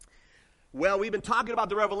Well, we've been talking about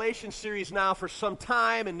the Revelation series now for some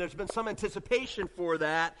time, and there's been some anticipation for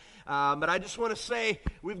that. But I just want to say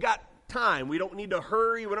we've got time. We don't need to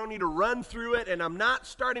hurry. We don't need to run through it. And I'm not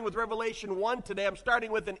starting with Revelation 1 today. I'm starting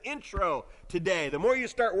with an intro today. The more you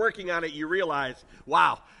start working on it, you realize,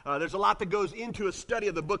 wow, there's a lot that goes into a study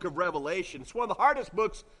of the book of Revelation. It's one of the hardest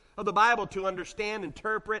books of the Bible to understand,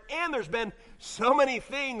 interpret, and there's been so many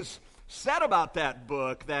things said about that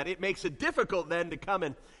book that it makes it difficult then to come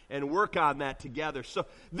and work on that together. So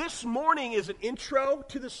this morning is an intro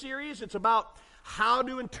to the series. It's about how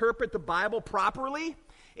to interpret the Bible properly.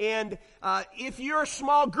 And if you're a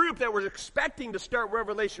small group that was expecting to start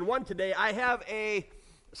Revelation 1 today, I have a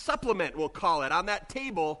supplement, we'll call it. On that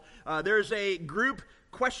table, there's a group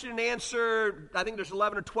question and answer. I think there's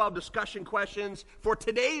 11 or 12 discussion questions for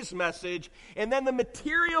today's message. And then the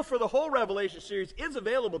material for the whole Revelation series is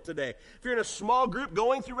available today. If you're in a small group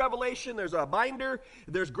going through Revelation, there's a binder.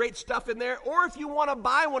 There's great stuff in there. Or if you want to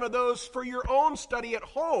buy one of those for your own study at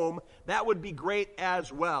home, that would be great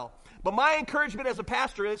as well. But my encouragement as a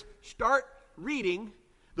pastor is start reading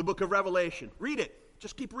the book of Revelation. Read it.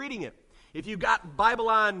 Just keep reading it. If you've got Bible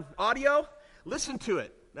on audio, listen to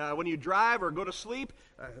it. When you drive or go to sleep,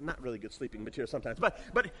 not really good sleeping material sometimes,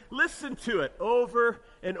 but listen to it over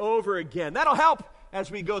and over again. That'll help as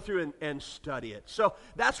we go through and study it. So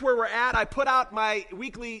that's where we're at. I put out my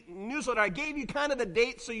weekly newsletter. I gave you kind of the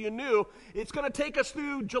date so you knew it's going to take us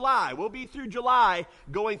through July. We'll be through July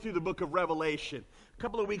going through the book of Revelation. A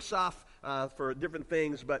couple of weeks off for different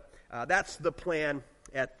things, but that's the plan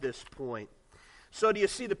at this point. So do you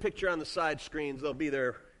see the picture on the side screens? They'll be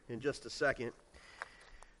there in just a second.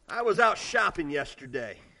 I was out shopping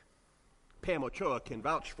yesterday. Pam Ochoa can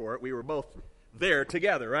vouch for it. We were both there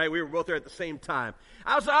together, right? We were both there at the same time.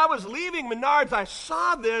 I was leaving Menards. I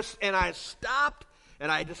saw this, and I stopped,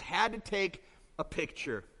 and I just had to take a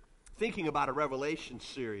picture, thinking about a Revelation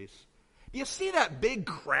series. Do you see that big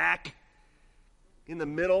crack in the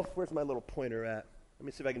middle? Where's my little pointer at? Let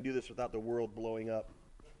me see if I can do this without the world blowing up.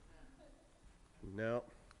 No,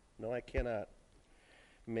 I cannot.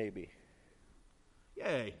 Maybe.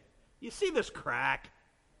 Yay. You see this crack?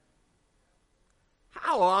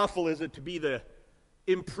 How awful is it to be the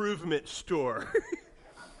improvement store?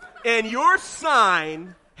 And your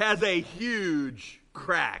sign has a huge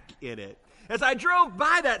crack in it. As I drove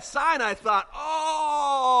by that sign, I thought,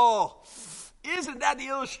 oh, isn't that the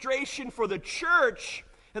illustration for the church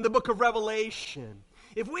in the book of Revelation?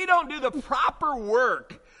 If we don't do the proper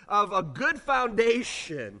work of a good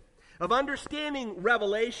foundation of understanding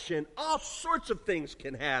Revelation, all sorts of things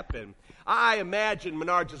can happen. I imagine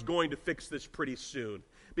Menards is going to fix this pretty soon,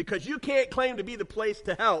 because you can't claim to be the place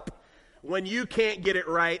to help when you can't get it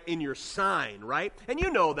right in your sign, right? And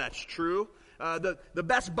you know that's true. The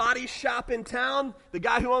best body shop in town, the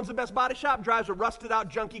guy who owns the best body shop drives a rusted out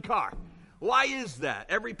junky car. Why is that?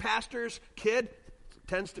 Every pastor's kid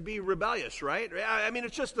tends to be rebellious, right? I mean,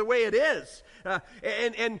 it's just the way it is.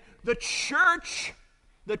 And the church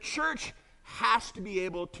has to be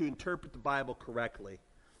able to interpret the Bible correctly.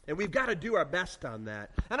 And we've got to do our best on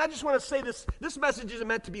that. And I just want to say this message isn't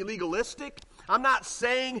meant to be legalistic. I'm not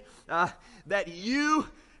saying that you,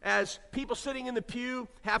 as people sitting in the pew,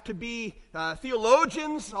 have to be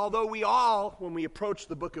theologians, although we all, when we approach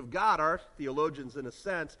the book of God, are theologians in a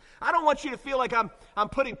sense. I don't want you to feel like I'm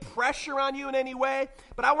putting pressure on you in any way,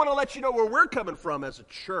 but I want to let you know where we're coming from as a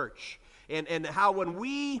church, and how when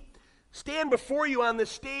we stand before you on this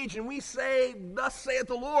stage and we say, thus saith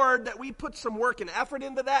the Lord, that we put some work and effort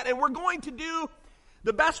into that, and we're going to do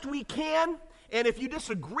the best we can. And if you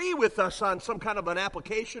disagree with us on some kind of an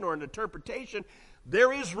application or an interpretation,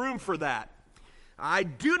 there is room for that. I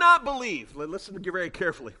do not believe, listen very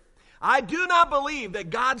carefully, I do not believe that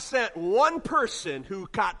God sent one person who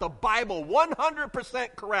got the Bible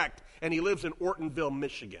 100% correct, and he lives in Ortonville,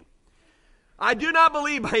 Michigan. I do not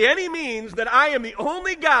believe by any means that I am the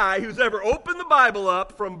only guy who's ever opened the Bible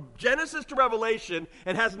up from Genesis to Revelation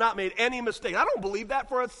and has not made any mistake. I don't believe that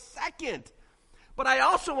for a second. But I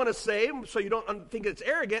also want to say, so you don't think it's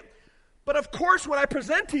arrogant, but of course when I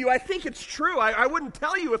present to you, I think it's true. I wouldn't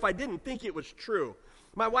tell you if I didn't think it was true.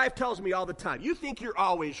 My wife tells me all the time, you think you're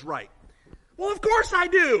always right. Well, of course I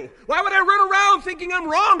do. Why would I run around thinking I'm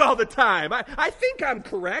wrong all the time? I think I'm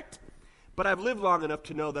correct. But I've lived long enough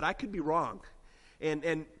to know that I could be wrong.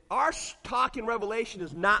 And our talk in Revelation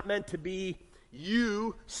is not meant to be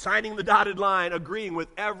you signing the dotted line, agreeing with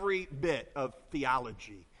every bit of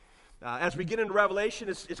theology. As we get into Revelation,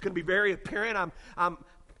 it's going to be very apparent. I'm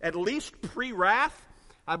at least pre-wrath.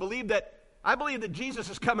 I believe that I believe that Jesus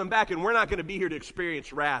is coming back and we're not going to be here to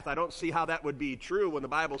experience wrath. I don't see how that would be true when the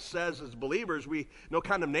Bible says as believers no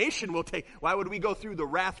condemnation will take. Why would we go through the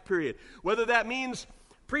wrath period? Whether that means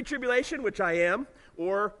pre-tribulation, which I am,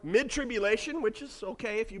 or mid-tribulation, which is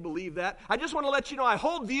okay if you believe that. I just want to let you know I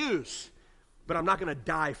hold views, but I'm not going to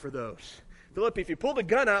die for those. Philip, if you pulled a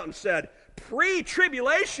gun out and said,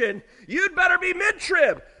 pre-tribulation, you'd better be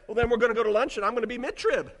mid-trib. Well, then we're going to go to lunch and I'm going to be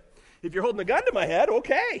mid-trib. If you're holding a gun to my head,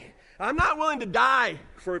 okay. I'm not willing to die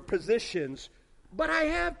for positions, but I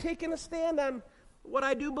have taken a stand on what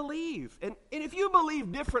I do believe. And if you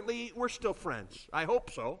believe differently, we're still friends. I hope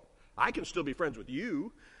so. I can still be friends with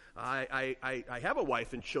you. I have a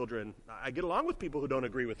wife and children. I get along with people who don't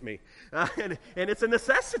agree with me. And it's a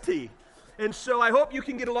necessity. And so I hope you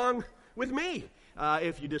can get along with me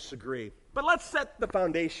if you disagree. But let's set the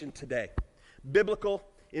foundation today. Biblical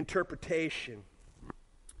interpretation.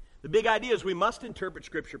 The big idea is we must interpret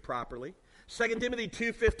Scripture properly. 2 Timothy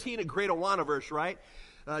 2:15, a great Awana verse, right?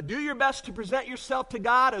 Do your best to present yourself to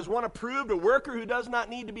God as one approved, a worker who does not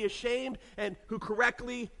need to be ashamed and who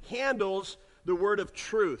correctly handles the word of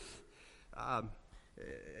truth. I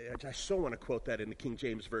so want to quote that in the King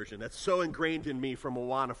James Version. That's so ingrained in me from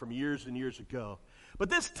Awana from years and years ago.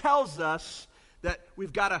 But this tells us that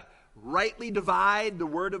we've got to rightly divide the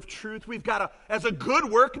word of truth. We've got to, as a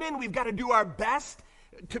good workman, we've got to do our best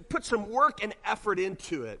to put some work and effort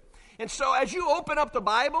into it. And so as you open up the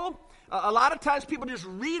Bible, a lot of times people just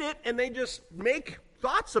read it and they just make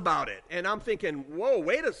thoughts about it. And I'm thinking, whoa,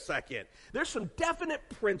 wait a second. There's some definite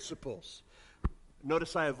principles.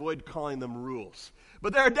 Notice I avoid calling them rules.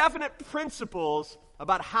 But there are definite principles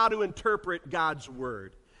about how to interpret God's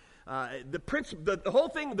word. The whole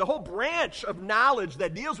thing, the whole branch of knowledge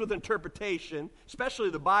that deals with interpretation,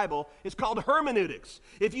 especially the Bible, is called hermeneutics.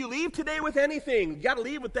 If you leave today with anything, you got to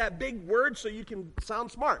leave with that big word so you can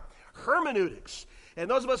sound smart. Hermeneutics. And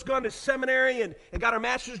those of us gone to seminary and got our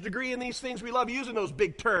master's degree in these things, we love using those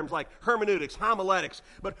big terms like hermeneutics, homiletics.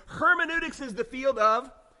 But hermeneutics is the field of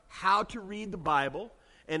how to read the Bible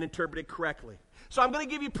and interpret it correctly. So I'm going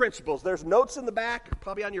to give you principles. There's notes in the back,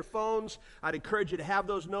 probably on your phones. I'd encourage you to have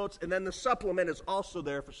those notes. And then the supplement is also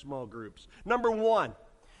there for small groups. Number 1,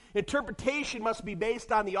 interpretation must be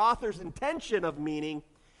based on the author's intention of meaning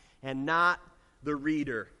and not the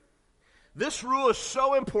reader. This rule is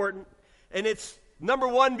so important, and it's number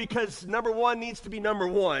 1 because number 1 needs to be number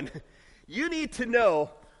 1. You need to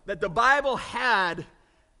know that the Bible had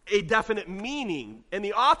a definite meaning, and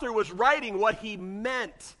the author was writing what he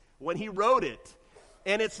meant when he wrote it.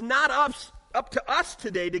 And it's not up to us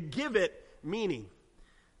today to give it meaning.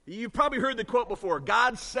 You've probably heard the quote before,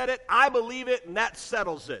 God said it, I believe it, and that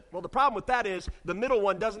settles it. Well, the problem with that is the middle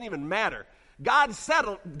one doesn't even matter. God said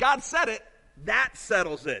it, that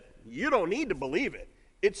settles it. You don't need to believe it.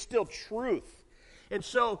 It's still truth. And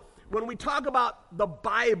so when we talk about the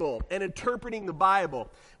Bible and interpreting the Bible,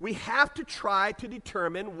 we have to try to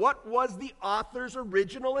determine what was the author's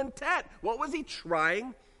original intent. What was he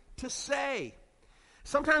trying to say?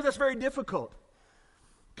 Sometimes that's very difficult.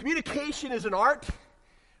 Communication is an art.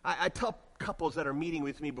 I tell couples that are meeting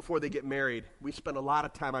with me before they get married, we spend a lot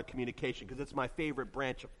of time on communication because it's my favorite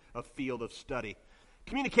branch of field of study.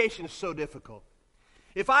 Communication is so difficult.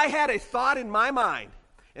 If I had a thought in my mind,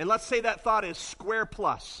 and let's say that thought is square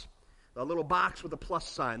plus, a little box with a plus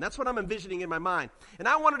sign. That's what I'm envisioning in my mind. And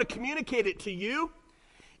I wanted to communicate it to you.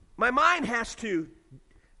 My mind has to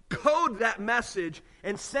code that message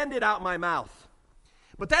and send it out my mouth.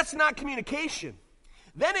 But that's not communication.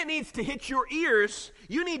 Then it needs to hit your ears.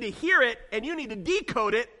 You need to hear it, and you need to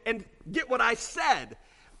decode it and get what I said.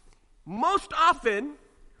 Most often,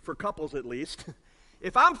 for couples at least,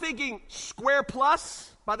 if I'm thinking square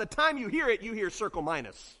plus, by the time you hear it, you hear circle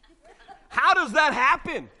minus. How does that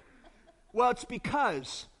happen? Well, it's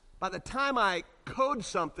because by the time I code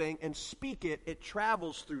something and speak it, it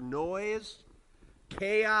travels through noise,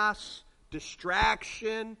 chaos,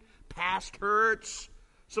 distraction, past hurts.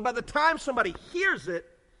 So by the time somebody hears it,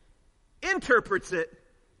 interprets it,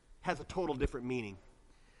 has a total different meaning.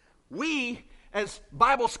 We, as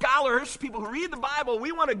Bible scholars, people who read the Bible,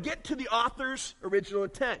 we want to get to the author's original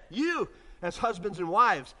intent. You, as husbands and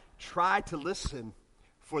wives, try to listen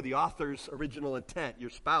for the author's original intent. Your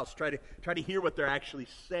spouse, try to hear what they're actually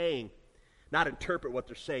saying, not interpret what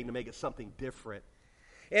they're saying to make it something different.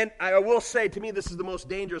 And I will say, to me, this is the most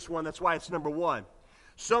dangerous one. That's why it's number 1.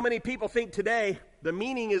 So many people think today the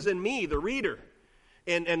meaning is in me, the reader.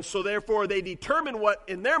 And so therefore they determine what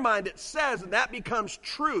in their mind it says, and that becomes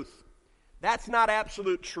truth. That's not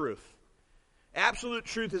absolute truth. Absolute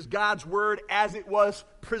truth is God's word as it was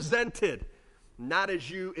presented, not as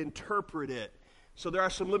you interpret it. So there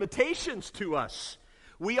are some limitations to us.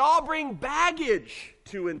 We all bring baggage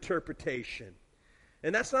to interpretation.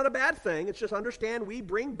 And that's not a bad thing. It's just understand we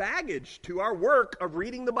bring baggage to our work of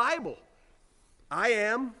reading the Bible. I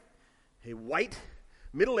am a white,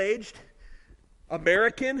 middle-aged,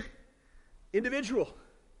 American individual.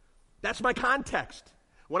 That's my context.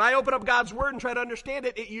 When I open up God's Word and try to understand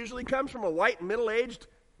it, it usually comes from a white, middle-aged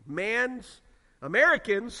man's,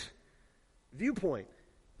 American's viewpoint.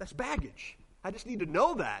 That's baggage. I just need to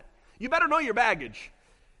know that. You better know your baggage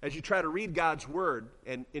as you try to read God's Word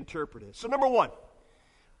and interpret it. So number one,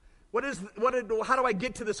 how do I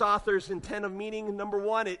get to this author's intent of meaning? Number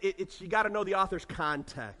one, it's you got to know the author's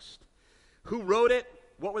context. Who wrote it?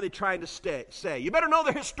 What were they trying to say? You better know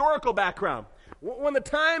the historical background. When the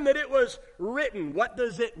time that it was written, what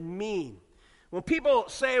does it mean? When people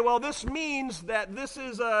say, well, this means that this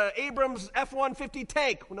is Abrams F-150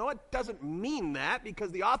 tank. Well, no, it doesn't mean that because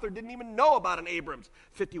the author didn't even know about an Abrams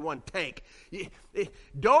 51 tank.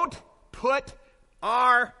 Don't put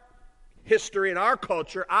our history and our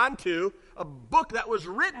culture onto a book that was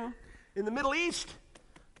written in the Middle East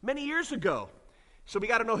many years ago. So we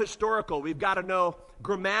got to know historical. We've got to know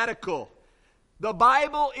grammatical. The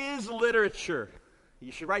Bible is literature.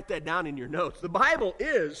 You should write that down in your notes. The Bible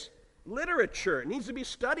is literature. It needs to be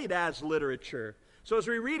studied as literature. So as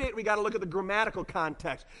we read it, we got to look at the grammatical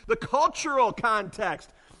context. The cultural context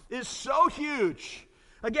is so huge.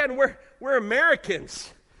 Again, we're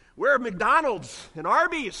Americans. We're McDonald's and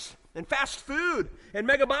Arby's and fast food and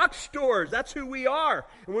mega box stores. That's who we are.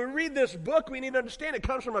 And when we read this book, we need to understand it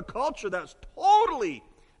comes from a culture that's totally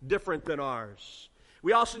different than ours.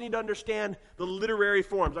 We also need to understand the literary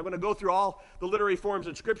forms. I'm going to go through all the literary forms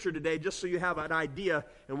in Scripture today just so you have an idea,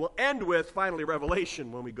 and we'll end with, finally,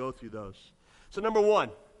 Revelation when we go through those. So number one,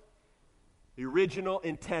 the original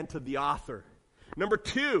intent of the author. Number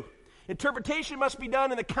two, interpretation must be done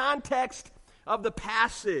in the context of the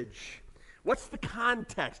passage. What's the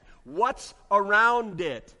context? What's around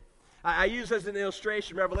it? I use as an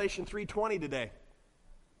illustration Revelation 3:20 today.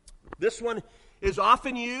 This one is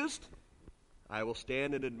often used. I will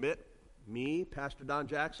stand and admit, me, Pastor Don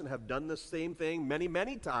Jackson, have done this same thing many,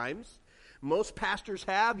 many times. Most pastors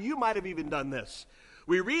have. You might have even done this.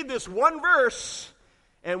 We read this one verse,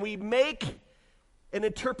 and we make an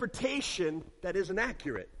interpretation that isn't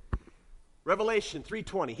accurate. Revelation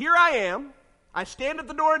 3:20. Here I am. I stand at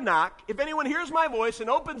the door and knock. If anyone hears my voice and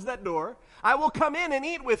opens that door, I will come in and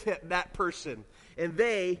eat with that person, and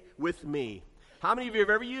they with me. How many of you have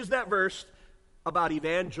ever used that verse about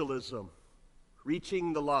evangelism?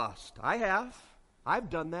 Reaching the lost. I have. I've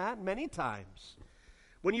done that many times.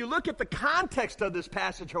 When you look at the context of this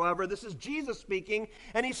passage, however, this is Jesus speaking,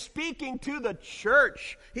 and he's speaking to the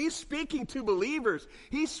church. He's speaking to believers.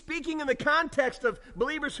 He's speaking in the context of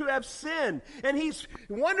believers who have sinned. And he's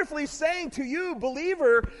wonderfully saying to you,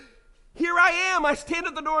 believer, here I am. I stand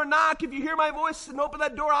at the door and knock. If you hear my voice and open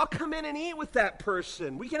that door, I'll come in and eat with that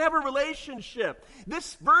person. We can have a relationship.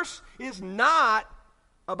 This verse is not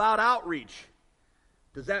about outreach.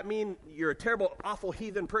 Does that mean you're a terrible, awful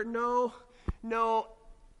heathen person? No.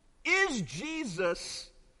 Is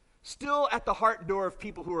Jesus still at the heart door of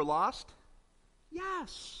people who are lost?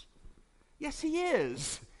 Yes. Yes, he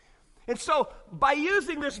is. And so, by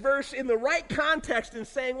using this verse in the right context and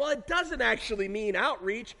saying, well, it doesn't actually mean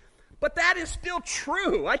outreach, but that is still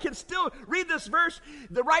true. I can still read this verse.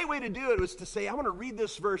 The right way to do it was to say, I want to read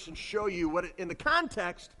this verse and show you what, in the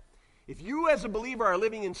context, if you as a believer are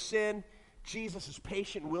living in sin, Jesus is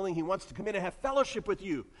patient and willing. He wants to come in and have fellowship with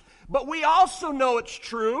you. But we also know it's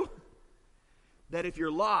true that if you're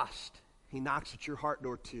lost, he knocks at your heart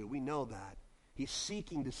door too. We know that. He's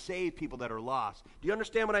seeking to save people that are lost. Do you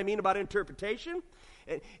understand what I mean about interpretation?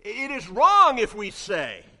 It is wrong if we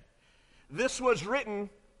say this was written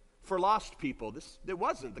for lost people. It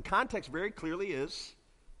wasn't. The context very clearly is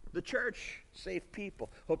the church, saved people.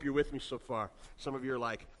 Hope you're with me so far. Some of you are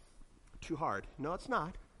like, too hard. No, it's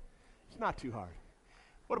not. It's not too hard.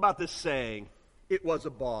 What about this saying? It was a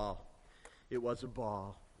ball. It was a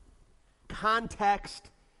ball. Context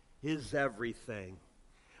is everything.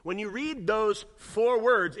 When you read those 4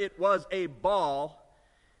 words, it was a ball,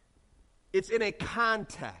 it's in a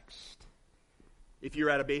context. If you're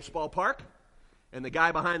at a baseball park and the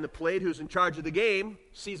guy behind the plate who's in charge of the game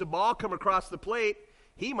sees a ball come across the plate,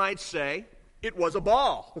 he might say, it was a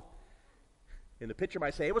ball. And the pitcher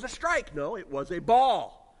might say, it was a strike. No, it was a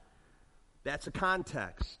ball. That's a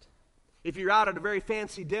context. If you're out at a very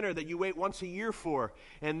fancy dinner that you wait once a year for,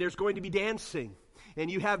 and there's going to be dancing, and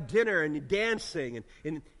you have dinner and you're dancing,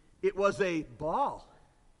 and it was a ball.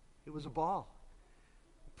 It was a ball.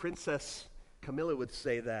 Princess Camilla would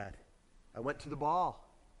say that. I went to the ball.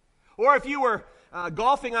 Or if you were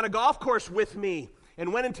golfing on a golf course with me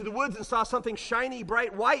and went into the woods and saw something shiny,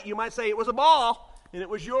 bright white, you might say it was a ball, and it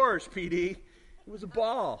was yours, PD. It was a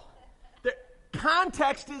ball.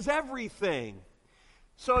 Context is everything.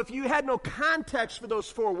 So if you had no context for those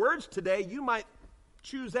 4 words today, you might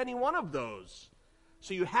choose any one of those.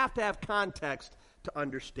 So you have to have context to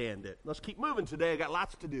understand it. Let's keep moving today. I got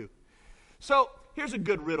lots to do. So here's a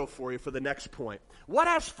good riddle for you for the next point. What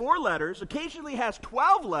has 4 letters, occasionally has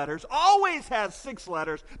 12 letters, always has 6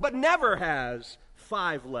 letters, but never has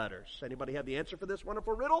 5 letters? Anybody have the answer for this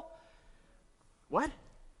wonderful riddle? What?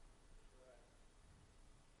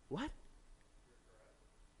 What?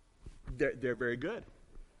 They're very good.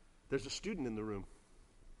 There's a student in the room.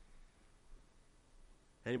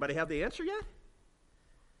 Anybody have the answer yet?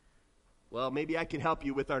 Well, maybe I can help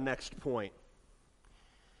you with our next point.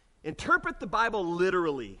 Interpret the Bible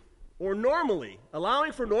literally or normally,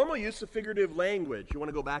 allowing for normal use of figurative language. You want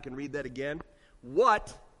to go back and read that again?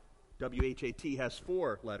 What, W-H-A-T, has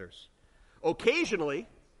 4 letters. Occasionally,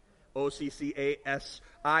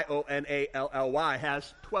 O-C-C-A-S-I-O-N-A-L-L-Y,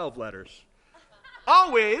 has 12 letters.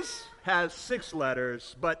 Always has 6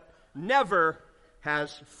 letters, but never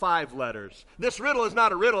has 5 letters. This riddle is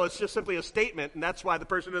not a riddle, it's just simply a statement, and that's why the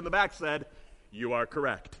person in the back said, you are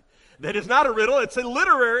correct. That is not a riddle, it's a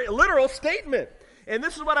literal statement. And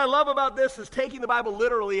this is what I love about this, is taking the Bible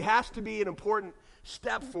literally has to be an important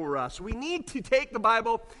step for us. We need to take the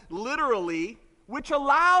Bible literally, which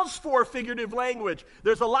allows for figurative language.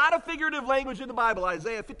 There's a lot of figurative language in the Bible.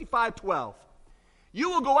 Isaiah 55:12. You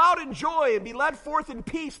will go out in joy and be led forth in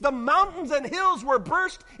peace. The mountains and hills will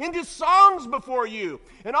burst into songs before you,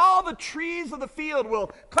 and all the trees of the field will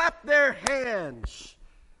clap their hands.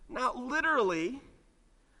 Now, literally,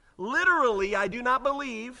 I do not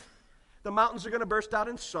believe the mountains are going to burst out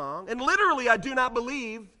in song. And literally, I do not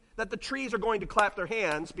believe that the trees are going to clap their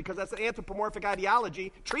hands, because that's an anthropomorphic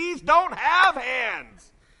ideology. Trees don't have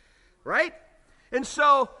hands, right? And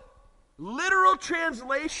so, literal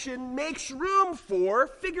translation makes room for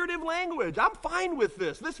figurative language. I'm fine with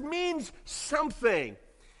this. This means something.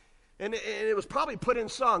 And it was probably put in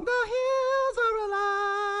song. The hills are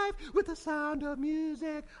alive with the sound of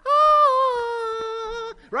music.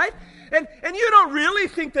 Ah, right? And you don't really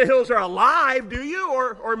think the hills are alive, do you?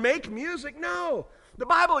 Or make music? No. The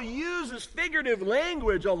Bible uses figurative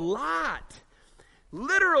language a lot.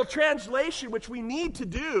 Literal translation, which we need to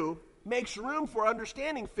do, makes room for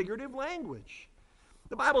understanding figurative language.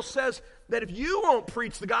 The Bible says that if you won't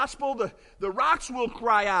preach the gospel, the rocks will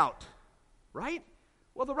cry out, right?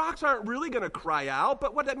 Well, the rocks aren't really going to cry out,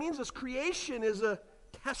 but what that means is creation is a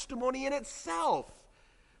testimony in itself.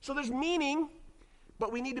 So there's meaning,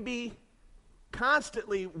 but we need to be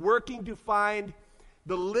constantly working to find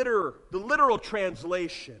the literal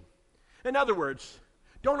translation. In other words,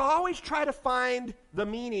 don't always try to find the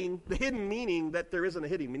meaning, the hidden meaning that there isn't a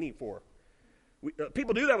hidden meaning for.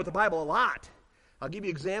 People do that with the Bible a lot. I'll give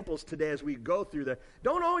you examples today as we go through that.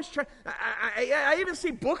 Don't always try. I even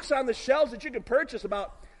see books on the shelves that you can purchase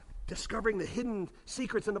about discovering the hidden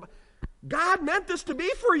secrets in the Bible. God meant this to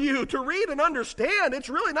be for you to read and understand. It's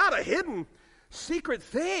really not a hidden secret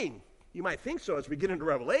thing. You might think so as we get into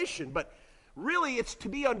Revelation, but really it's to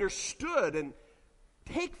be understood. And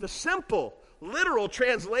take the simple, literal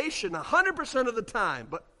translation 100% of the time,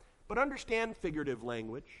 but understand figurative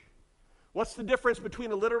language. What's the difference between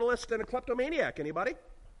a literalist and a kleptomaniac? Anybody?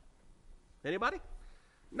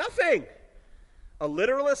 Nothing. A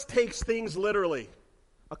literalist takes things literally.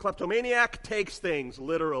 A kleptomaniac takes things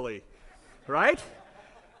literally. Right?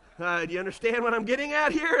 Do you understand what I'm getting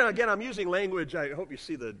at here? And again, I'm using language. I hope you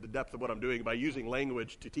see the depth of what I'm doing by using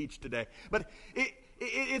language to teach today. But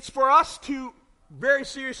it's for us to very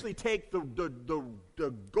seriously take the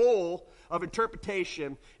goal of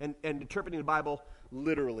interpretation and interpreting the Bible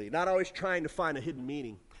literally, not always trying to find a hidden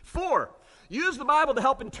meaning. 4, use the Bible to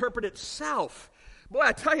help interpret itself. Boy,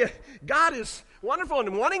 I tell you, God is wonderful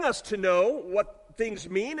in wanting us to know what things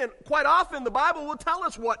mean, and quite often the Bible will tell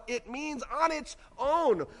us what it means on its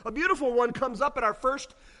own. A beautiful one comes up in our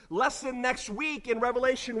first lesson next week in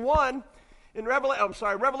Revelation 1.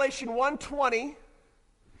 Revelation 1:20.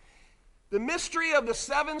 The mystery of the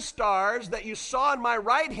 7 stars that you saw in my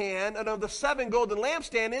right hand and of the 7 golden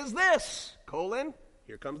lampstands is this,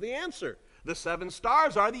 here comes the answer. The 7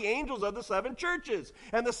 stars are the angels of the 7 churches,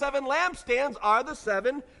 and the 7 lampstands are the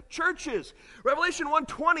 7 churches. Revelation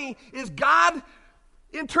 1:20 is God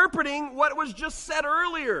interpreting what was just said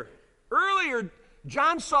earlier. Earlier,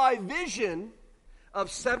 John saw a vision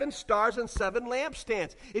of 7 stars and 7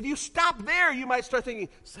 lampstands. If you stop there, you might start thinking,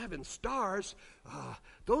 7 stars?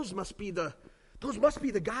 Those must be the Those must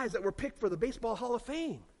be the guys that were picked for the Baseball Hall of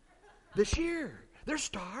Fame this year. They're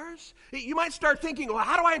stars. You might start thinking, well,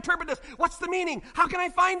 how do I interpret this? What's the meaning? How can I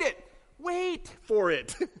find it? Wait for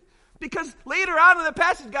it. Because later on in the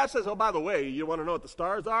passage, God says, oh, by the way, you want to know what the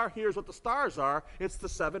stars are? Here's what the stars are. It's the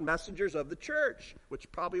 7 messengers of the church,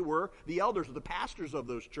 which probably were the elders or the pastors of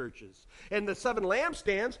those churches. And the 7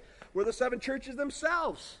 lampstands were the 7 churches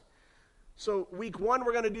themselves. So week 1,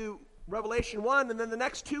 we're going to do Revelation 1, and then the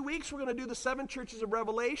next 2 weeks, we're going to do the 7 churches of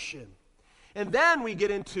Revelation. And then we get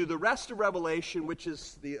into the rest of Revelation, which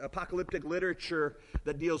is the apocalyptic literature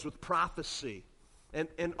that deals with prophecy.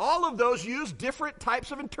 And all of those use different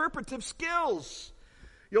types of interpretive skills.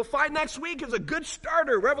 You'll find next week is a good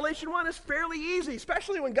starter. Revelation 1 is fairly easy,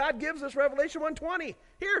 especially when God gives us Revelation 1:20.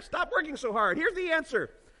 Here, stop working so hard. Here's the answer.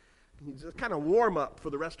 It's a kind of warm up for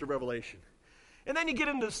the rest of Revelation. And then you get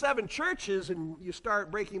into the 7 churches and you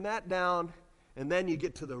start breaking that down, and then you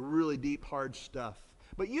get to the really deep, hard stuff.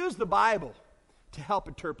 But use the Bible to help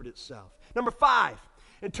interpret itself. Number 5,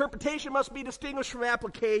 interpretation must be distinguished from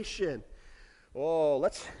application. Oh,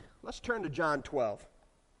 let's turn to John 12.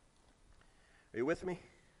 Are you with me?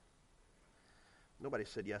 Nobody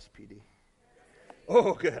said yes, PD.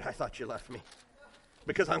 Oh, good. I thought you left me.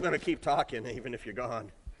 Because I'm going to keep talking even if you're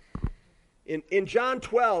gone. In John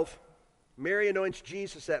 12, Mary anoints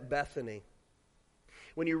Jesus at Bethany.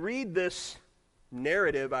 When you read this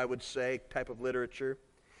narrative, I would say, type of literature,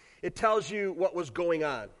 it tells you what was going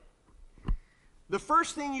on. The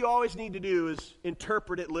first thing you always need to do is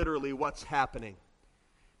interpret it literally, what's happening.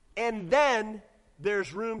 And then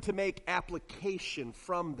there's room to make application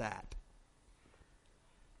from that.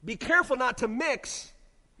 Be careful not to mix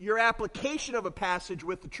your application of a passage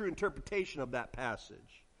with the true interpretation of that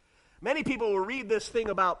passage. Many people will read this thing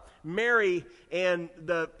about Mary and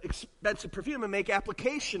the expensive perfume and make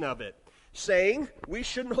application of it, saying we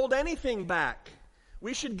shouldn't hold anything back.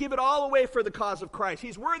 We should give it all away for the cause of Christ.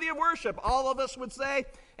 He's worthy of worship. All of us would say,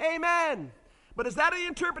 amen. But is that an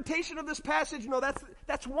interpretation of this passage? No,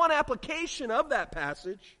 that's one application of that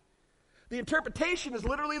passage. The interpretation is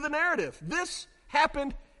literally the narrative. This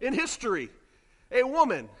happened in history. A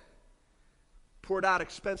woman poured out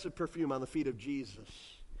expensive perfume on the feet of Jesus.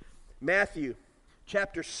 Matthew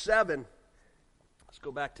chapter 7. Let's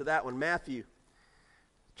go back to that one. Matthew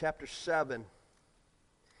chapter 7.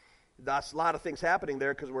 That's a lot of things happening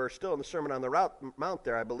there because we're still in the Sermon on the Mount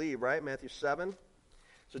there, I believe, right? Matthew 7.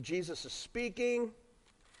 So Jesus is speaking.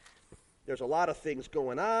 There's a lot of things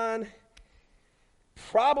going on.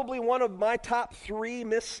 Probably one of my top 3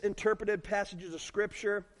 misinterpreted passages of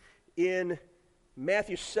Scripture in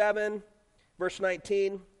Matthew 7, verse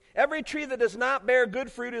 19. Every tree that does not bear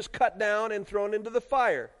good fruit is cut down and thrown into the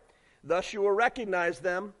fire. Thus you will recognize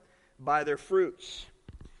them by their fruits.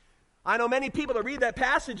 I know many people that read that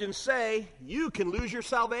passage and say, you can lose your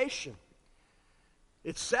salvation.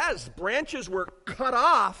 It says branches were cut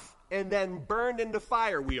off and then burned into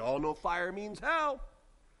fire. We all know fire means hell.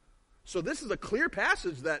 So this is a clear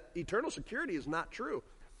passage that eternal security is not true.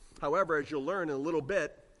 However, as you'll learn in a little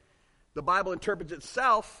bit, the Bible interprets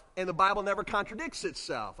itself, and the Bible never contradicts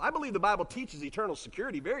itself. I believe the Bible teaches eternal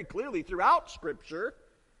security very clearly throughout Scripture.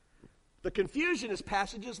 The confusion is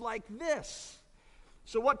passages like this.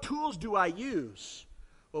 So what tools do I use?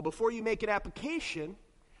 Well, before you make an application,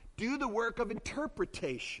 do the work of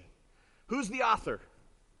interpretation. Who's the author?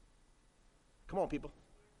 Come on, people.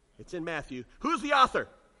 It's in Matthew. Who's the author?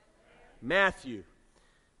 Matthew.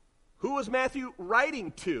 Who was Matthew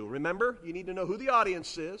writing to? Remember, you need to know who the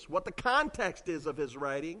audience is, what the context is of his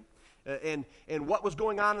writing, and what was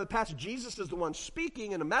going on in the passage. Jesus is the one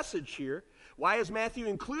speaking in a message here. Why is Matthew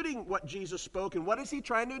including what Jesus spoke, and what is he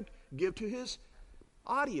trying to give to his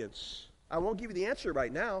audience? I won't give you the answer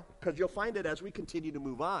right now because you'll find it as we continue to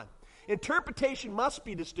move on. Interpretation must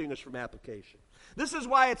be distinguished from application. This is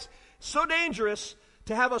why it's so dangerous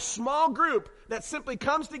to have a small group that simply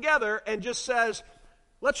comes together and just says,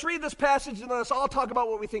 let's read this passage and let's all talk about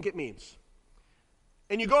what we think it means.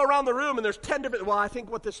 And you go around the room and there's 10 different, well, I think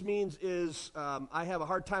what this means is I have a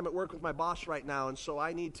hard time at work with my boss right now, and so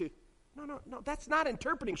I need to. No, that's not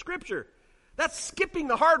interpreting Scripture. That's skipping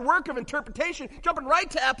the hard work of interpretation, jumping right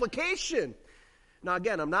to application. Now,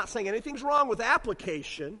 again, I'm not saying anything's wrong with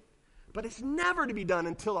application, but it's never to be done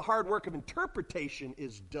until the hard work of interpretation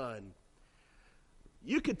is done.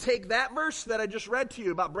 You could take that verse that I just read to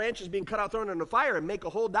you about branches being cut out, thrown into fire, and make a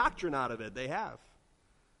whole doctrine out of it. They have.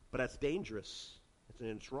 But that's dangerous.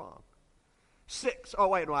 It's wrong. 6. Oh,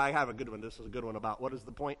 wait, no, I have a good one. This is a good one about what is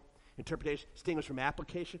the point? Interpretation, distinguished from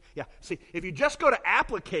application. Yeah, see, if you just go to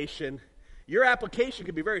application, your application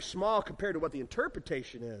could be very small compared to what the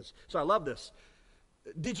interpretation is. So I love this.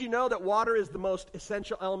 Did you know that water is the most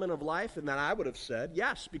essential element of life? And then I would have said,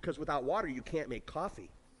 yes, because without water you can't make coffee.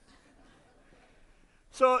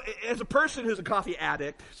 So as a person who's a coffee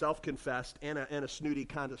addict, self-confessed, and a snooty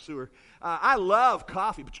connoisseur, I love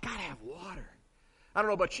coffee, but you got to have water. I don't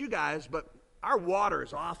know about you guys, but our water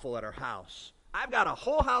is awful at our house. I've got a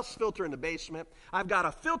whole house filter in the basement. I've got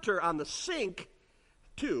a filter on the sink,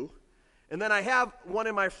 too. And then I have one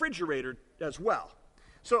in my refrigerator as well.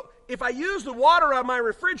 So if I use the water on my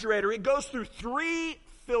refrigerator, it goes through 3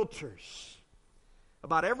 filters.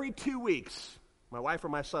 About every 2 weeks, my wife or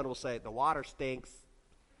my son will say, the water stinks.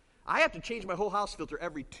 I have to change my whole house filter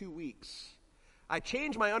every 2 weeks. I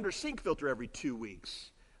change my under sink filter every 2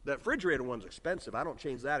 weeks. The refrigerator one's expensive. I don't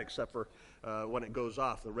change that except for when it goes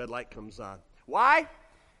off, the red light comes on. Why?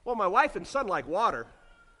 Well, my wife and son like water.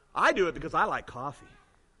 I do it because I like coffee.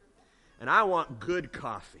 And I want good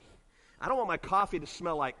coffee. I don't want my coffee to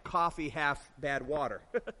smell like coffee, half bad water.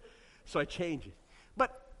 So I change it.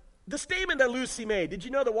 But the statement that Lucy made, did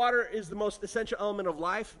you know that water is the most essential element of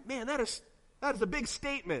life? Man, that is a big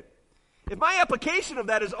statement. If my application of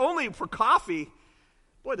that is only for coffee,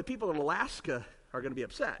 boy, the people in Alaska are going to be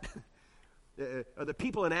upset. The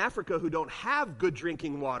people in Africa who don't have good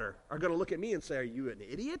drinking water are going to look at me and say, are you an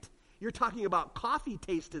idiot? You're talking about coffee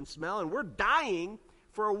taste and smell, and we're dying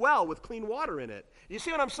for a well with clean water in it. You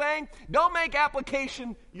see what I'm saying? Don't make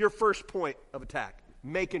application your first point of attack.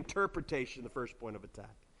 Make interpretation the first point of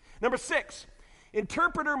attack. Number 6,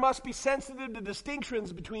 interpreter must be sensitive to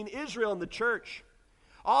distinctions between Israel and the church.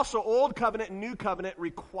 Also, Old Covenant and New Covenant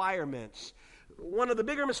requirements. One of the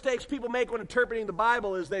bigger mistakes people make when interpreting the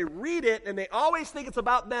Bible is they read it and they always think it's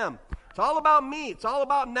about them. It's all about me. It's all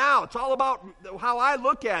about now. It's all about how I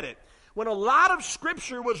look at it. When a lot of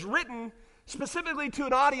Scripture was written specifically to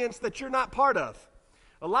an audience that you're not part of.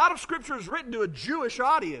 A lot of Scripture is written to a Jewish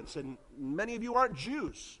audience, and many of you aren't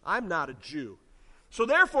Jews. I'm not a Jew. So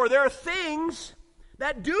therefore, there are things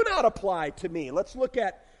that do not apply to me. Let's look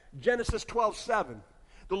at Genesis 12:7.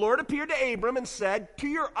 The Lord appeared to Abram and said, to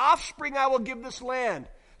your offspring I will give this land.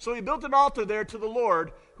 So he built an altar there to the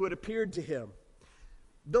Lord who had appeared to him.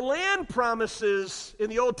 The land promises in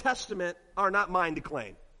the Old Testament are not mine to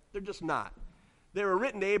claim. They're just not. They were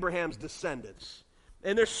written to Abraham's descendants.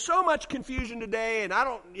 And there's so much confusion today, and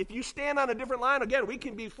if you stand on a different line, again, we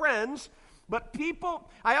can be friends, but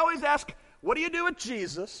I always ask, what do you do with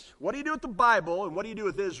Jesus? What do you do with the Bible? And what do you do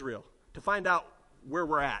with Israel? To find out where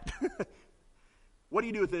we're at. What do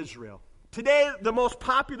you do with Israel? Today, the most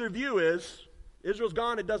popular view is Israel's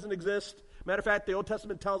gone, it doesn't exist. Matter of fact, the Old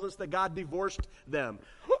Testament tells us that God divorced them.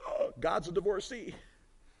 God's a divorcee.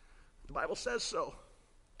 The Bible says so.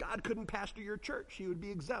 God couldn't pastor your church. He would be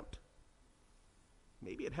exempt.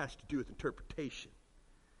 Maybe it has to do with interpretation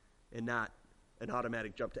and not an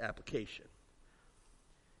automatic jump to application.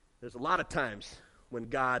 There's a lot of times when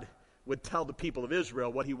God would tell the people of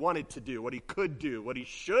Israel what he wanted to do, what he could do, what he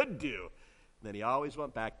should do. And then he always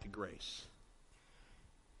went back to grace.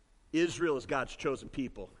 Israel is God's chosen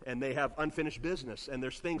people, and they have unfinished business, and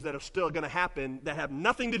there's things that are still going to happen that have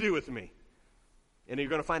nothing to do with me. And you're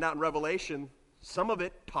going to find out in Revelation, some of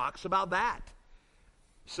it talks about that.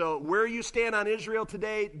 So where you stand on Israel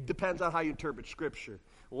today depends on how you interpret Scripture.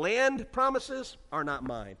 Land promises are not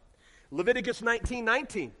mine. Leviticus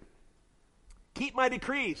 19:19. Keep my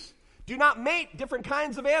decrees. Do not mate different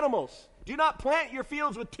kinds of animals. Do not plant your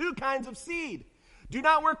fields with 2 kinds of seed. Do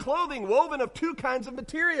not wear clothing woven of 2 kinds of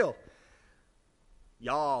material.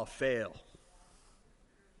 Y'all fail.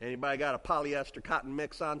 Anybody got a polyester cotton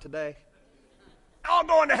mix on today? All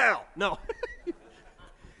going to hell. No.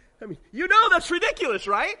 I mean, that's ridiculous,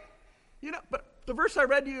 right? But the verse I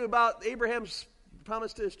read to you about Abraham's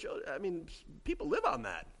promise to his children, people live on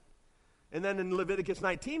that. And then in Leviticus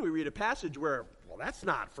 19, we read a passage where, well, that's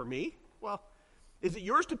not for me. Well, is it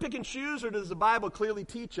yours to pick and choose, or does the Bible clearly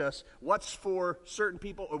teach us what's for certain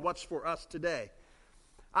people or what's for us today?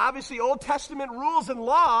 Obviously, Old Testament rules and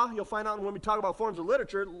law, you'll find out when we talk about forms of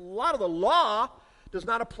literature, a lot of the law does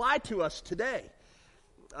not apply to us today.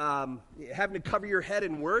 Having to cover your head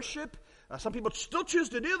in worship, some people still choose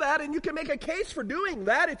to do that, and you can make a case for doing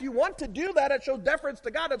that. If you want to do that, it shows deference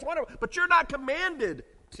to God. That's wonderful. But you're not commanded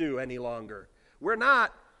to any longer. We're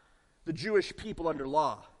not the Jewish people under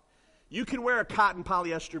law. You can wear a cotton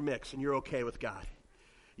polyester mix and you're okay with God.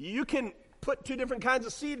 You can put 2 different kinds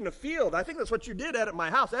of seed in a field. I think that's what you did, Ed, at my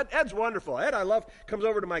house. Ed's wonderful. Ed, comes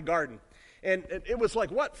over to my garden. And it was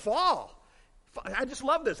like, what? Fall. I just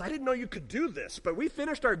love this. I didn't know you could do this. But we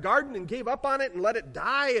finished our garden and gave up on it and let it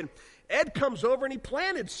die. And Ed comes over and he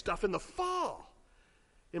planted stuff in the fall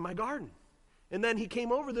in my garden. And then he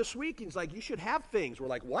came over this week, and he's like, you should have things. We're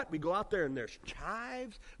like, what? We go out there, and there's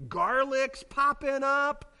chives, garlics popping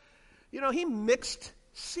up. You know, he mixed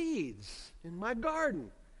seeds in my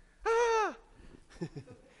garden. Ah!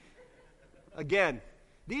 Again,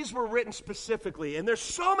 these were written specifically, and there's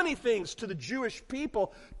so many things to the Jewish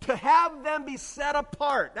people to have them be set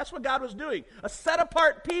apart. That's what God was doing, a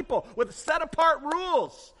set-apart people with set-apart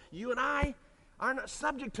rules. You and I are not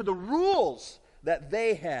subject to the rules that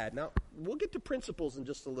they had. Now, we'll get to principles in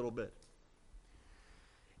just a little bit.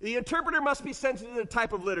 The interpreter must be sensitive to the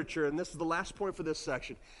type of literature, and this is the last point for this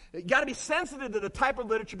section. You got to be sensitive to the type of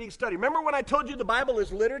literature being studied. Remember when I told you the Bible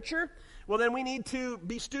is literature? Well, then we need to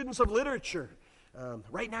be students of literature.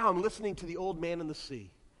 Right now I'm listening to The Old Man and the Sea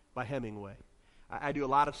by Hemingway. I do a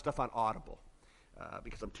lot of stuff on Audible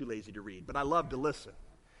because I'm too lazy to read, but I love to listen.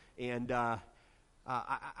 And I've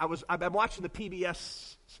been watching the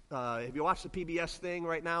PBS. Have you watched the PBS thing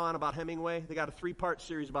right now on about Hemingway? They got a 3-part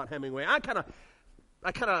series about Hemingway. I'm kind of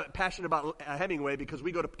passionate about Hemingway because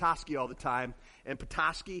we go to Petoskey all the time, and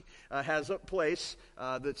Petoskey has a place,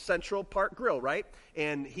 the Central Park Grill, right?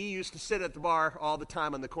 And he used to sit at the bar all the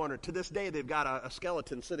time on the corner. To this day, they've got a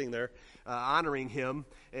skeleton sitting there honoring him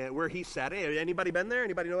where he sat. Hey, anybody been there?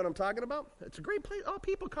 Anybody know what I'm talking about? It's a great place. Oh,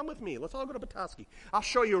 people, come with me. Let's all go to Petoskey. I'll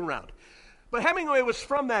show you around. But Hemingway was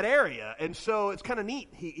from that area, and so it's kind of neat.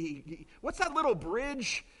 He what's that little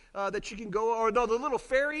bridge that you can go, or no, the little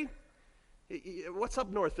ferry? What's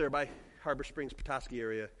up north there by Harbor Springs, Petoskey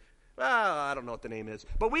area? I don't know what the name is.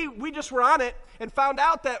 But we just were on it and found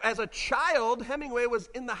out that as a child, Hemingway was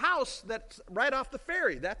in the house that's right off the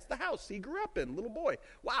ferry. That's the house he grew up in, little boy.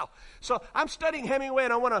 Wow. So I'm studying Hemingway,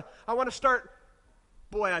 and I want to start.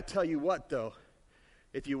 Boy, I tell you what, though.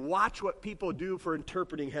 If you watch what people do for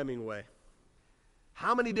interpreting Hemingway,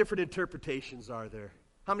 how many different interpretations are there?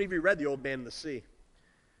 How many of you read The Old Man and the Sea?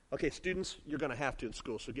 Okay, students, you're going to have to in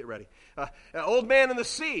school, so get ready. Old Man in the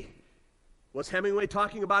Sea. Was Hemingway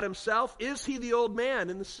talking about himself? Is he the old man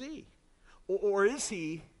in the sea? Or is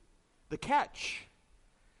he the catch?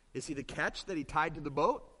 Is he the catch that he tied to the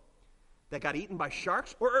boat that got eaten by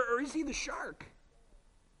sharks? Or is he the shark?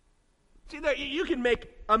 See, there, you can make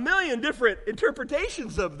a million different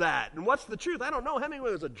interpretations of that. And what's the truth? I don't know.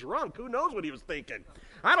 Hemingway was a drunk. Who knows what he was thinking?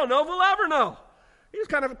 I don't know if we'll ever know. He was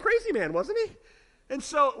kind of a crazy man, wasn't he? And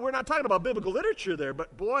so we're not talking about biblical literature there,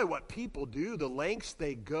 but boy, what people do, the lengths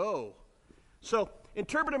they go. So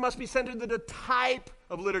interpreter must be sensitive to the type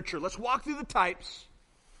of literature. Let's walk through the types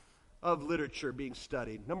of literature being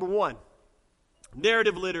studied. Number 1,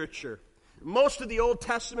 narrative literature. Most of the Old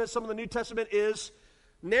Testament, some of the New Testament is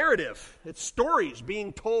narrative. It's stories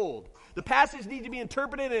being told. The passage needs to be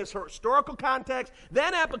interpreted in its historical context.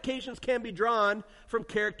 Then applications can be drawn from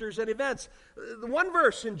characters and events. The one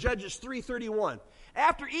verse in Judges 3:31.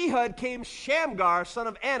 After Ehud came Shamgar, son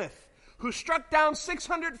of Anath, who struck down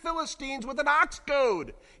 600 Philistines with an ox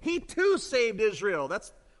goad. He too saved Israel.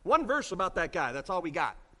 That's one verse about that guy. That's all we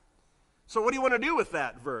got. So what do you want to do with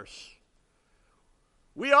that verse?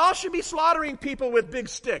 We all should be slaughtering people with big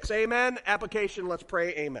sticks. Amen. Application, let's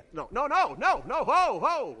pray. Amen. No.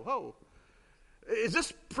 Ho. Is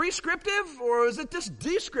this prescriptive or is it just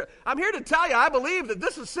descriptive? I'm here to tell you, I believe that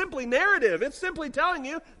this is simply narrative. It's simply telling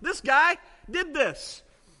you, this guy did this.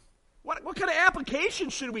 What kind of application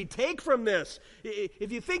should we take from this?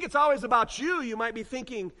 If you think it's always about you, you might be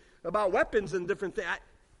thinking about weapons and different things.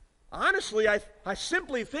 Honestly, I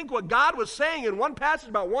simply think what God was saying in one passage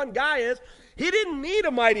about one guy is, he didn't need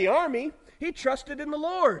a mighty army. He trusted in the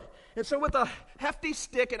Lord. And so with a hefty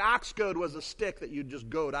stick, an ox goad was a stick that you'd just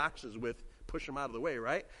goad oxes with, push them out of the way,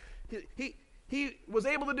 right? He was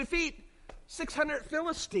able to defeat 600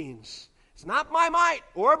 Philistines. It's not by might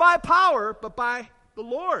or by power, but by the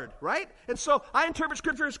Lord, right? And so I interpret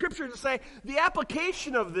Scripture as Scripture to say the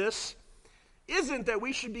application of this isn't that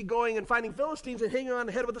we should be going and finding Philistines and hanging on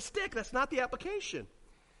the head with a stick. That's not the application.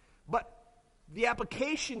 But the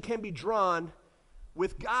application can be drawn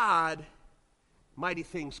with God. Mighty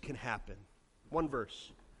things can happen. One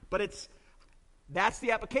verse. But that's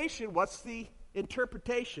the application. What's the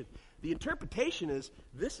interpretation? The interpretation is,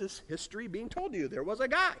 this is history being told to you. There was a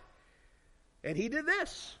guy, and he did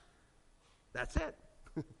this. That's it.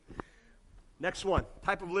 Next one,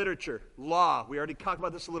 type of literature, law. We already talked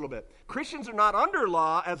about this a little bit. Christians are not under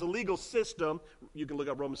law as a legal system. You can look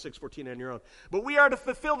up Romans 6:14 on your own. But we are to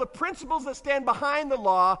fulfill the principles that stand behind the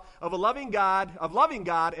law of loving God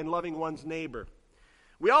and loving one's neighbor.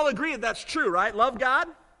 We all agree that that's true, right? Love God,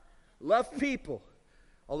 love people.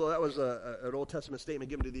 Although that was an Old Testament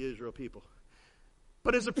statement given to the Israel people.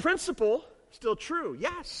 But is the principle still true?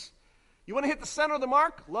 Yes. You want to hit the center of the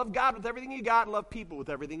mark? Love God with everything you got, love people with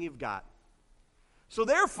everything you've got. So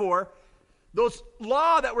therefore, those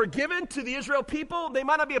law that were given to the Israel people, they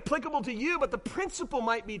might not be applicable to you, but the principle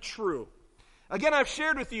might be true. Again, I've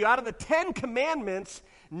shared with you, out of the 10 commandments,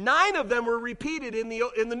 9 of them were repeated in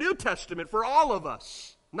the New Testament for all of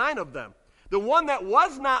us. 9 of them. The one that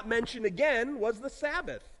was not mentioned again was the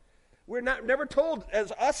Sabbath. We're never told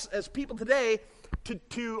as people today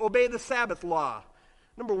to obey the Sabbath law.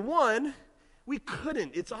 Number one, we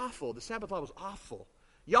couldn't. It's awful. The Sabbath law was awful.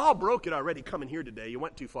 Y'all broke it already coming here today. You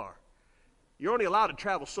went too far. You're only allowed to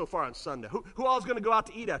travel so far on Sunday. Who all is going to go out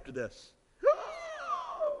to eat after this?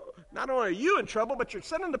 Not only are you in trouble, but you're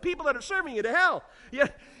sending the people that are serving you to hell. Yeah,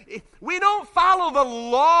 we don't follow the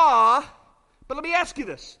law. But let me ask you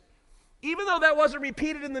this. Even though that wasn't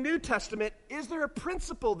repeated in the New Testament, is there a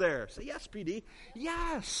principle there? Say, yes, PD.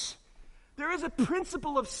 Yes. There is a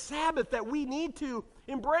principle of Sabbath that we need to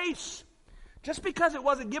embrace. Just because it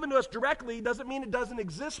wasn't given to us directly doesn't mean it doesn't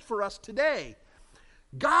exist for us today.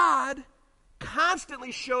 God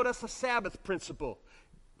constantly showed us a Sabbath principle.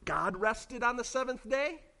 God rested on the 7th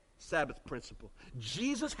day. Sabbath principle.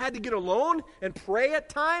 Jesus had to get alone and pray at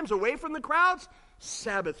times away from the crowds.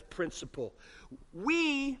 Sabbath principle.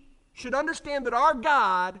 We should understand that our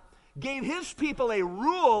God gave his people a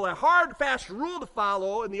rule, a hard, fast rule to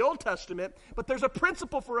follow in the Old Testament, but there's a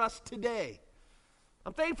principle for us today.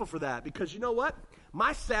 I'm thankful for that because you know what?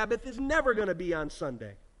 My Sabbath is never going to be on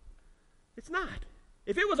Sunday. It's not.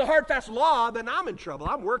 If it was a hard, fast law, then I'm in trouble.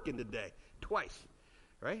 I'm working today twice,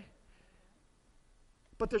 right?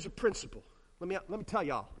 But there's a principle. Let me tell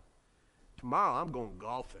y'all. Tomorrow I'm going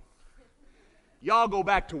golfing. Y'all go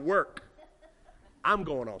back to work. I'm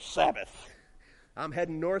going on Sabbath. I'm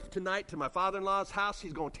heading north tonight to my father-in-law's house.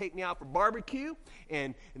 He's going to take me out for barbecue.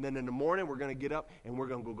 And then in the morning we're going to get up and we're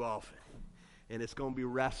going to go golfing. And it's going to be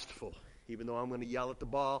restful. Even though I'm going to yell at the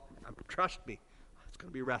ball, trust me, it's going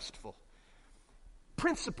to be restful.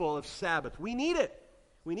 Principle of Sabbath. We need it.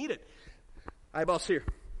 We need it. Eyeballs here.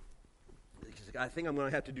 I think I'm going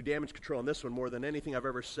to have to do damage control on this one more than anything I've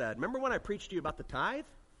ever said. Remember when I preached to you about the tithe?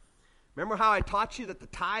 Remember how I taught you that the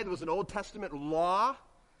tithe was an Old Testament law?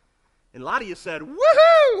 And a lot of you said,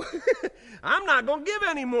 woohoo! I'm not going to give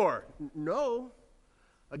anymore. No.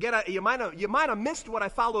 Again, you might have missed what I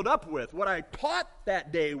followed up with. What I taught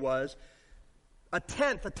that day was a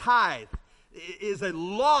tenth, a tithe, is a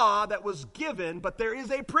law that was given, but there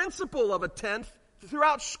is a principle of a tenth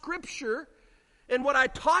throughout Scripture. And what I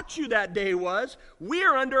taught you that day was we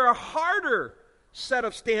are under a harder set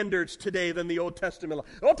of standards today than the Old Testament law.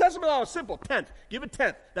 The Old Testament law is simple. Tenth. Give a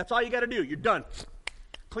tenth. That's all you got to do. You're done.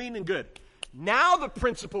 Clean and good. Now the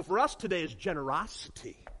principle for us today is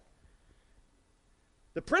generosity.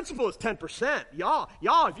 The principle is 10%. Y'all,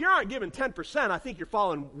 if you aren't giving 10%, I think you're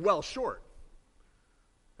falling well short.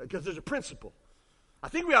 Because there's a principle. I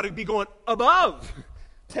think we ought to be going above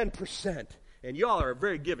 10%. And y'all are a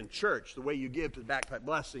very giving church, the way you give to the Backpack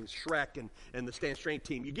Blessings, Shrek, and the Stand Strength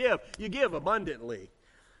team. You give abundantly.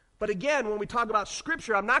 But again, when we talk about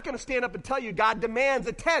Scripture, I'm not going to stand up and tell you God demands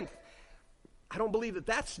a tenth. I don't believe that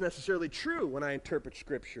that's necessarily true when I interpret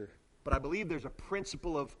Scripture. But I believe there's a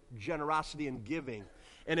principle of generosity and giving.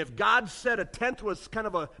 And if God said a tenth was kind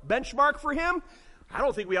of a benchmark for him, I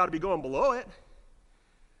don't think we ought to be going below it.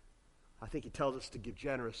 I think he tells us to give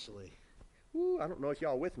generously. Ooh, I don't know if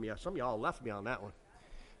y'all are with me. Some of y'all left me on that one.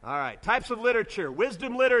 All right. Types of literature.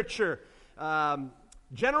 Wisdom literature.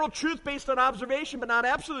 General truth based on observation, but not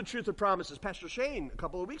absolute truth or promises. Pastor Shane, a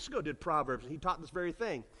couple of weeks ago, did Proverbs, and he taught this very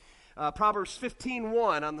thing. Proverbs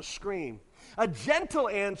 15:1 on the screen. A gentle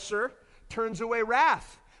answer turns away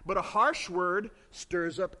wrath, but a harsh word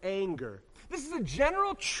stirs up anger. This is a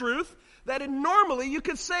general truth that normally you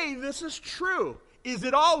could say this is true. Is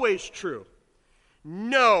it always true?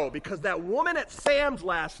 No, because that woman at Sam's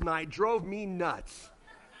last night drove me nuts.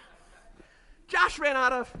 Josh ran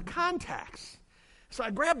out of contacts. So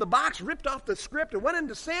I grabbed the box, ripped off the script, and went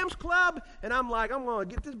into Sam's Club, and I'm like, I'm going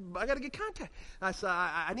to get this, I got to get contacts. I said,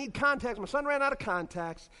 I need contacts. My son ran out of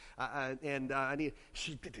contacts, and I need,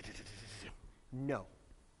 no.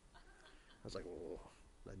 I was like, oh.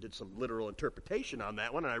 I did some literal interpretation on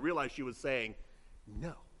that one, and I realized she was saying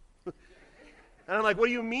no. And I'm like, what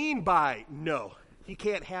do you mean by no? He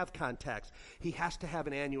can't have contacts. He has to have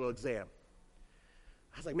an annual exam.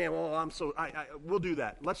 I was like, man, well, we'll do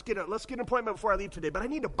that. Let's get an appointment before I leave today. But I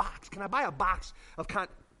need a box. Can I buy a box of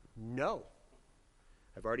No.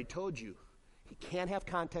 I've already told you. He can't have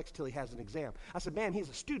contacts till he has an exam. I said, man, he's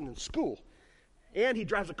a student in school. And he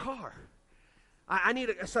drives a car. I need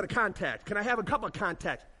a set of contacts. Can I have a couple of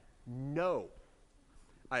contacts? No.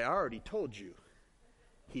 I already told you.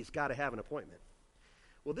 He's got to have an appointment.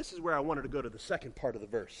 Well, this is where I wanted to go to the second part of the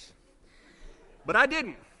verse. But I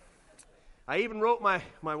didn't. I even wrote my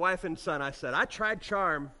wife and son, I said, I tried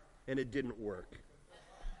charm, and it didn't work.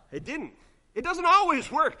 It didn't. It doesn't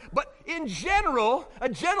always work. But in general, a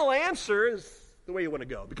gentle answer is the way you want to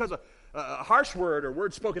go. Because a harsh word or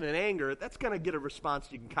word spoken in anger, that's going to get a response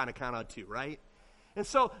you can kind of count on too, right? And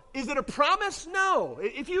so, is it a promise? No.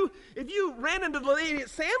 If you ran into the lady at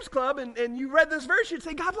Sam's Club and you read this verse, you'd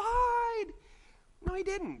say, God lied. No, he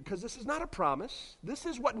didn't, because this is not a promise. This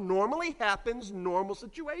is what normally happens in normal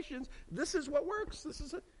situations. This is what works.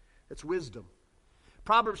 It's wisdom.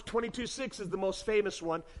 Proverbs 22:6 is the most famous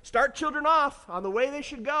one. Start children off on the way they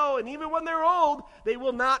should go, and even when they're old, they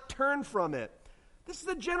will not turn from it. This is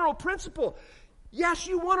the general principle. Yes,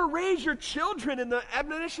 you want to raise your children in the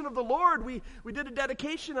admonition of the Lord. We did a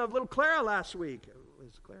dedication of little Clara last week.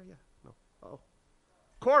 Is it Clara? Yeah. No. Oh.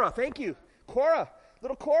 Cora, thank you. Cora,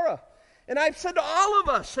 little Cora. And I've said to all of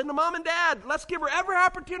us, and to mom and dad, let's give her every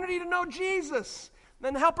opportunity to know Jesus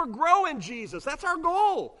and help her grow in Jesus. That's our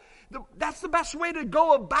goal. That's the best way to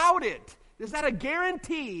go about it. Is that a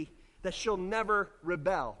guarantee that she'll never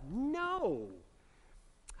rebel? No.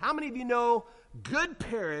 How many of you know good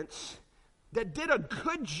parents that did a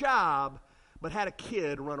good job but had a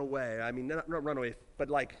kid run away? I mean, not run away, but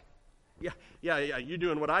like, yeah, you're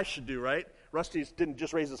doing what I should do, right? Rusty didn't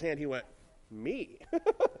just raise his hand. He went, me.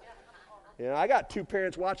 You know, I got two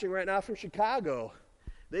parents watching right now from Chicago.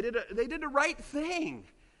 They did the right thing,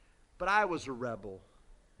 but I was a rebel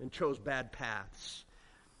and chose bad paths.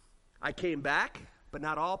 I came back, but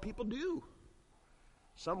not all people do.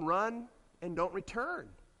 Some run and don't return,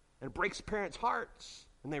 and it breaks parents' hearts.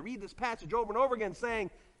 And they read this passage over and over again saying,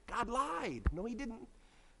 God lied. No, he didn't.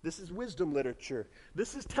 This is wisdom literature.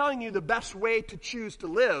 This is telling you the best way to choose to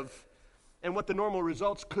live and what the normal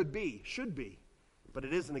results could be, should be. But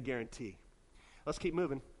it isn't a guarantee. Let's keep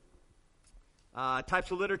moving. Types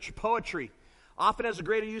of literature, poetry. Often has a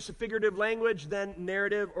greater use of figurative language than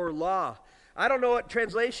narrative or law. I don't know what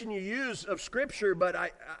translation you use of Scripture, but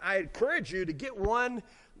I encourage you to get one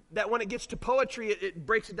that when it gets to poetry, it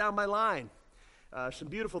breaks it down by line. Some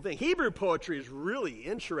beautiful thing. Hebrew poetry is really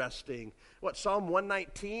interesting. Psalm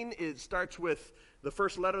 119, it starts with the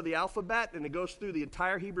first letter of the alphabet, and it goes through the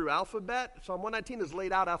entire Hebrew alphabet. Psalm 119 is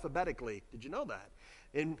laid out alphabetically. Did you know that?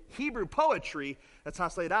 In Hebrew poetry, that's how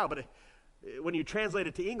it's laid out, but when you translate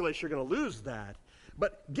it to English, you're going to lose that.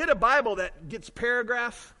 But get a Bible that gets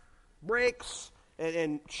paragraph breaks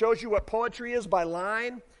and shows you what poetry is by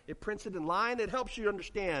line. It prints it in line. It helps you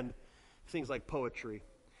understand things like poetry.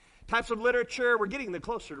 Types of literature, we're getting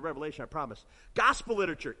closer to Revelation, I promise. Gospel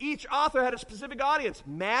literature. Each author had a specific audience.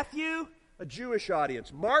 Matthew, a Jewish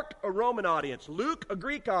audience. Mark, a Roman audience. Luke, a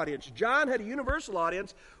Greek audience. John had a universal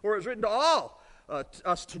audience, or it was written to all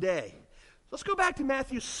us today. Let's go back to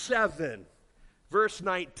Matthew 7, verse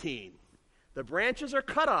 19. The branches are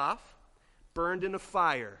cut off, burned in a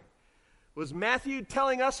fire. Was Matthew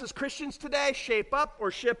telling us as Christians today, shape up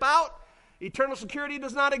or ship out? Eternal security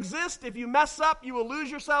does not exist. If you mess up, you will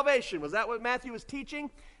lose your salvation. Was that what Matthew was teaching?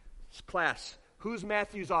 Class, who's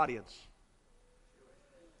Matthew's audience?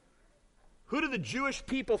 Who do the Jewish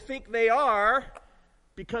people think they are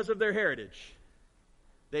because of their heritage?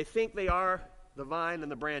 They think they are the vine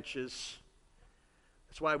and the branches.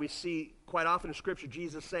 That's why we see quite often in Scripture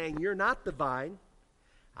Jesus saying, you're not the vine.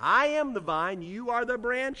 I am the vine. You are the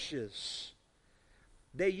branches.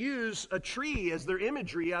 They use a tree as their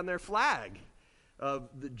imagery on their flag of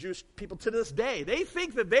the Jewish people to this day. They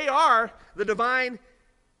think that they are the divine.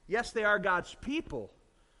 Yes, they are God's people.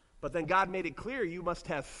 But then God made it clear you must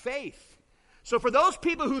have faith. So for those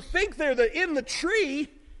people who think they're in the tree,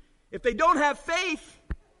 if they don't have faith,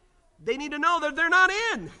 they need to know that they're not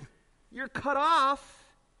in. You're cut off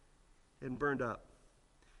and burned up.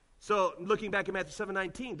 So looking back at Matthew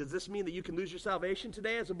 7:19, does this mean that you can lose your salvation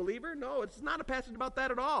today as a believer? No, it's not a passage about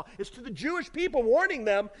that at all. It's to the Jewish people warning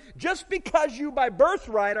them, just because you by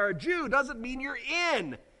birthright are a Jew doesn't mean you're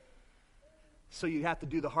in. So you have to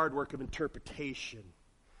do the hard work of interpretation.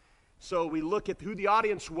 So we look at who the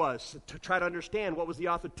audience was to try to understand what was the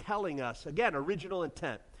author telling us. Again, original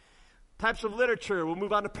intent. Types of literature, we'll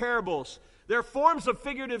move on to parables. They're forms of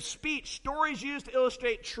figurative speech, stories used to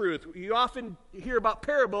illustrate truth. You often hear about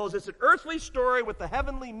parables. It's an earthly story with a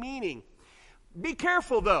heavenly meaning. Be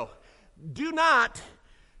careful, though. Do not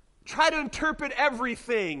try to interpret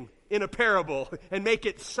everything in a parable and make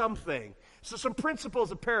it something. So some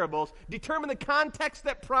principles of parables. Determine the context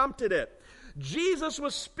that prompted it. Jesus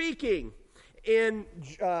was speaking in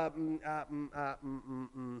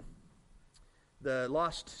the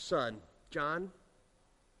lost son. John?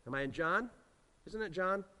 Am I in John? Isn't it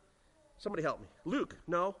John? Somebody help me. Luke?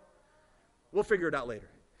 No? We'll figure it out later.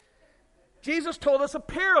 Jesus told us a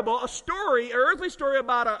parable, a story, an earthly story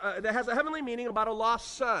about that has a heavenly meaning about a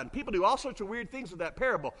lost son. People do all sorts of weird things with that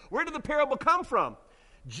parable. Where did the parable come from?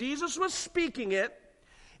 Jesus was speaking it,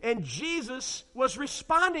 and Jesus was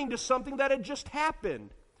responding to something that had just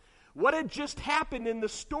happened. What had just happened in the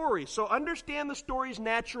story? So understand the story's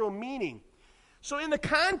natural meaning. So in the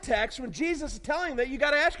context, when Jesus is telling that, you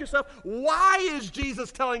got to ask yourself, why is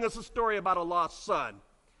Jesus telling us a story about a lost son?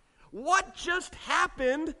 What just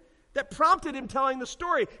happened that prompted him telling the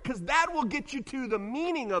story? Because that will get you to the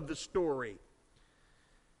meaning of the story.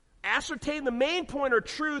 Ascertain the main point or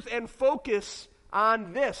truth and focus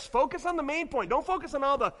on this. Focus on the main point. Don't focus on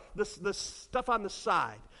all the stuff on the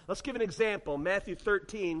side. Let's give an example. Matthew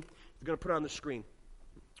 13, we're going to put it on the screen.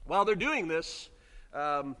 While they're doing this,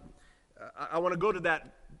 I want to go to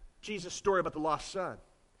that Jesus story about the lost son.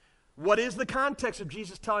 What is the context of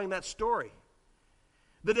Jesus telling that story?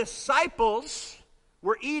 The disciples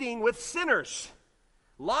were eating with sinners,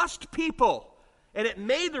 lost people, and it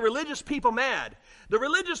made the religious people mad. The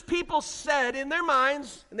religious people said in their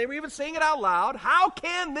minds, and they were even saying it out loud, how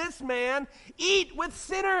can this man eat with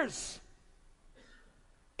sinners?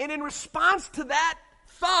 And in response to that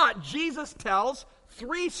thought, Jesus tells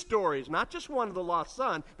 3 stories, not just one of the lost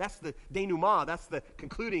son. That's the denouement, that's the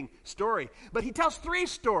concluding story. But he tells 3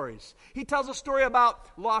 stories. He tells a story about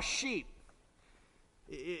lost sheep.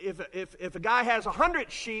 If a guy has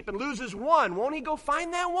 100 sheep and loses one, won't he go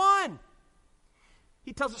find that one?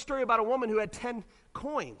 He tells a story about a woman who had 10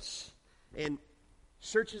 coins and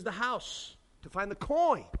searches the house to find the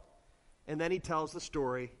coin. And then he tells the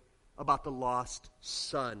story about the lost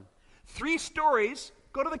son. 3 stories.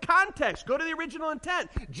 Go to the context. Go to the original intent.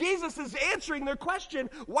 Jesus is answering their question,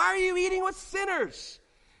 why are you eating with sinners?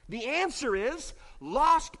 The answer is,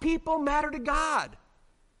 lost people matter to God.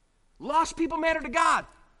 Lost people matter to God.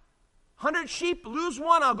 100 sheep, lose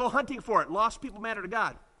one, I'll go hunting for it. Lost people matter to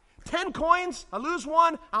God. 10 coins, I lose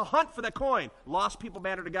one, I'll hunt for that coin. Lost people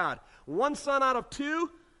matter to God. 1 son out of 2,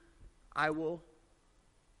 I will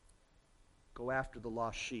go after the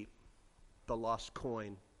lost sheep, the lost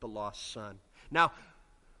coin, the lost son. Now,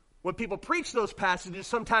 when people preach those passages,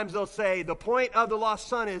 sometimes they'll say the point of the lost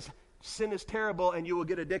son is sin is terrible and you will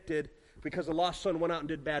get addicted because the lost son went out and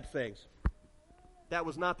did bad things. That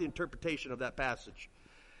was not the interpretation of that passage.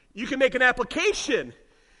 You can make an application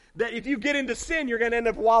that if you get into sin, you're going to end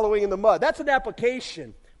up wallowing in the mud. That's an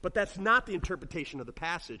application, but that's not the interpretation of the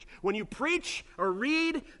passage. When you preach or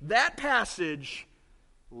read that passage,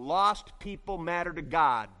 lost people matter to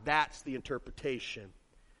God. That's the interpretation.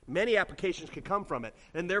 Many applications can come from it.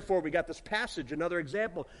 And therefore, we got this passage, another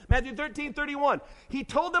example. Matthew 13:31. He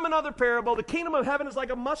told them another parable. The kingdom of heaven is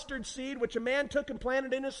like a mustard seed, which a man took and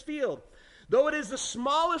planted in his field. Though it is the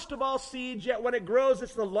smallest of all seeds, yet when it grows,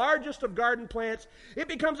 it's the largest of garden plants. It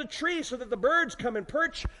becomes a tree so that the birds come and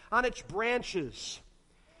perch on its branches.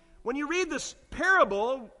 When you read this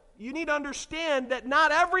parable, you need to understand that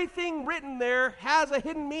not everything written there has a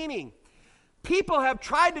hidden meaning. People have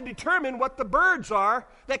tried to determine what the birds are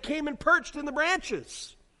that came and perched in the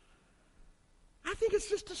branches. I think it's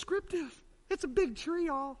just descriptive. It's a big tree,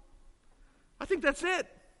 y'all. I think that's it.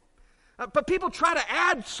 But people try to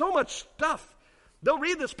add so much stuff. They'll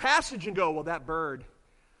read this passage and go, well, that bird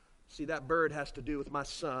has to do with my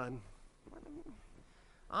son.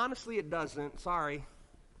 Honestly, it doesn't. Sorry.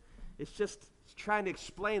 It's just trying to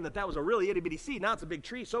explain that was a really itty-bitty seed. Now it's a big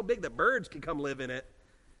tree, so big that birds can come live in it.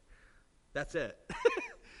 That's it.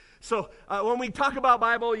 So when we talk about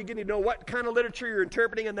Bible, you get to know what kind of literature you're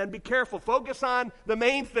interpreting, and then be careful. Focus on the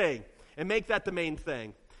main thing and make that the main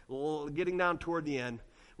thing. Getting down toward the end,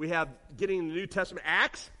 we have getting in the New Testament,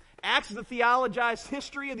 Acts. Acts is the theologized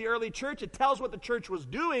history of the early church. It tells what the church was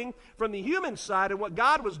doing from the human side and what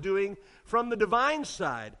God was doing from the divine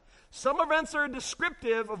side. Some events are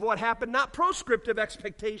descriptive of what happened, not proscriptive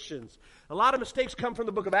expectations. A lot of mistakes come from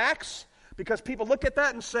the book of Acts because people look at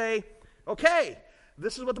that and say, okay,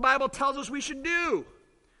 this is what the Bible tells us we should do.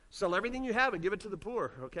 Sell everything you have and give it to the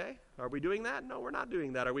poor, okay? Are we doing that? No, we're not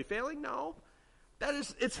doing that. Are we failing? No.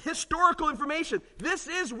 It's historical information. This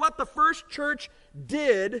is what the first church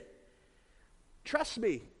did. Trust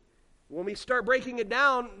me, when we start breaking it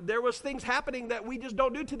down, there was things happening that we just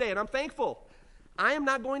don't do today, and I'm thankful. I am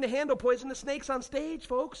not going to handle poisonous snakes on stage,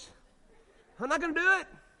 folks. I'm not going to do it.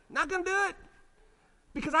 Not going to do it.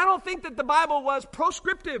 Because I don't think that the Bible was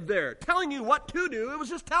proscriptive there, telling you what to do. It was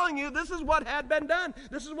just telling you this is what had been done.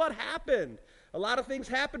 This is what happened. A lot of things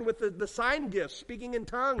happened with the sign gifts, speaking in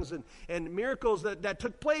tongues, and miracles that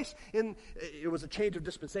took place. It was a change of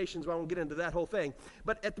dispensations, but I won't get into that whole thing.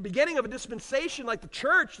 But at the beginning of a dispensation like the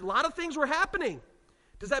church, a lot of things were happening.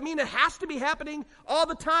 Does that mean it has to be happening all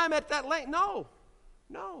the time at that length? No.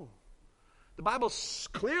 The Bible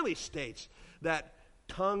clearly states that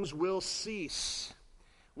tongues will cease.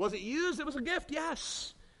 Was it used? It was a gift,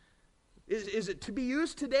 yes. Is it to be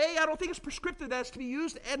used today? I don't think it's prescriptive that it's to be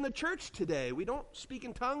used in the church today. We don't speak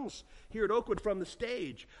in tongues here at Oakwood from the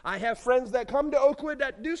stage. I have friends that come to Oakwood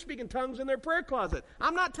that do speak in tongues in their prayer closet.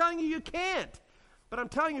 I'm not telling you can't. But I'm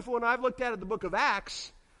telling you, when I've looked at the book of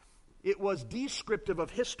Acts, it was descriptive of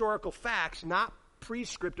historical facts, not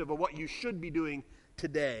prescriptive of what you should be doing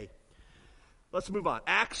today. Let's move on.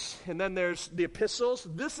 Acts, and then there's the epistles.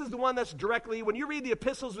 This is the one that's directly, when you read the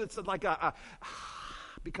epistles, it's like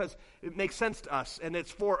because it makes sense to us, and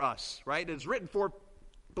it's for us, right? It's written for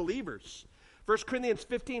believers. 1 Corinthians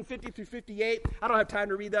 15, 50 through 58. I don't have time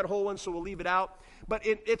to read that whole one, so we'll leave it out. But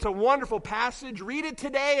it's a wonderful passage. Read it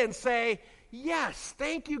today and say, yes,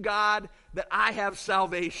 thank you, God, that I have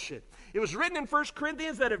salvation. It was written in 1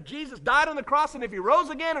 Corinthians that if Jesus died on the cross and if he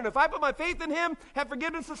rose again and if I put my faith in him, have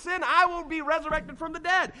forgiveness of sin, I will be resurrected from the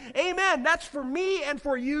dead. Amen. That's for me and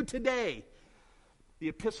for you today. The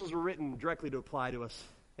epistles were written directly to apply to us.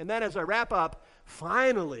 And then as I wrap up,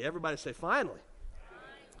 finally, everybody say finally.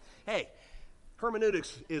 Hey,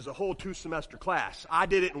 hermeneutics is a whole 2-semester class. I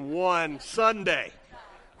did it in one Sunday.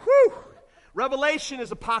 Whew! Revelation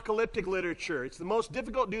is apocalyptic literature. It's the most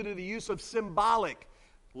difficult due to the use of symbolic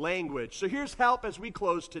language. So here's help as we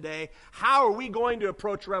close today. How are we going to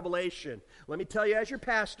approach Revelation? Let me tell you, as your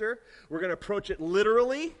pastor, we're going to approach it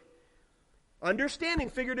literally, understanding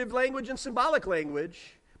figurative language and symbolic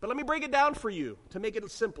language. But let me break it down for you to make it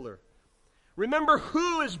simpler. Remember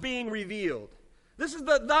who is being revealed. This is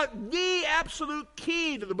the absolute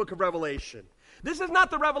key to the book of Revelation. This is not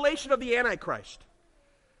the revelation of the Antichrist.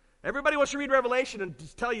 Everybody wants to read Revelation and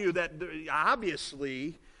tell you that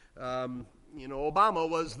obviously, Obama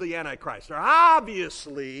was the Antichrist. Or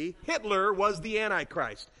obviously, Hitler was the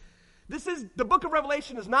Antichrist. The book of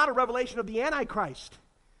Revelation is not a revelation of the Antichrist.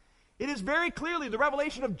 It is very clearly the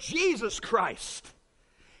revelation of Jesus Christ.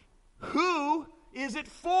 Who is it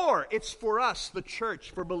for? It's for us, the church,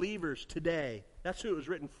 for believers today. That's who it was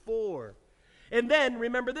written for. And then,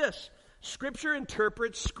 remember this, Scripture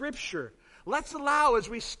interprets Scripture. Let's allow, as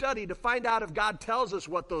we study, to find out if God tells us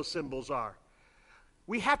what those symbols are.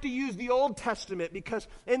 We have to use the Old Testament because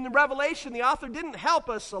in the Revelation, the author didn't help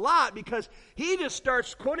us a lot because he just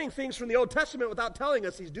starts quoting things from the Old Testament without telling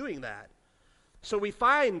us he's doing that. So we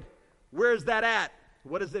find, where is that at?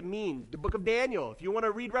 What does it mean? The book of Daniel. If you want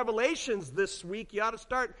to read Revelations this week, you ought to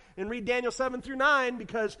start and read Daniel 7 through 9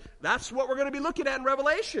 because that's what we're going to be looking at in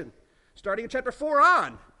Revelation. Starting in chapter 4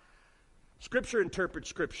 on. Scripture interprets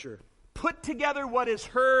Scripture. Put together what is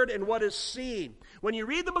heard and what is seen. When you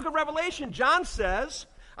read the book of Revelation, John says,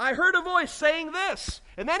 I heard a voice saying this.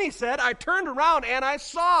 And then he said, I turned around and I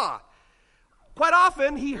saw. Quite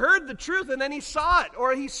often, he heard the truth and then he saw it.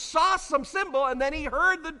 Or he saw some symbol and then he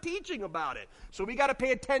heard the teaching about it. So we got to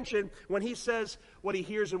pay attention when he says what he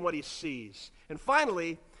hears and what he sees. And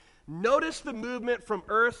finally, notice the movement from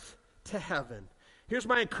earth to heaven. Here's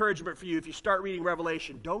my encouragement for you if you start reading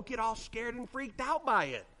Revelation. Don't get all scared and freaked out by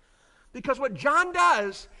it. Because what John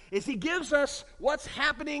does is he gives us what's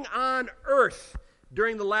happening on earth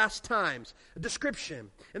during the last times, a description.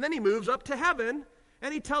 And then he moves up to heaven,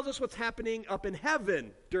 and he tells us what's happening up in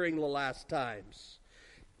heaven during the last times.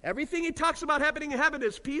 Everything he talks about happening in heaven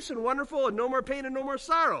is peace and wonderful and no more pain and no more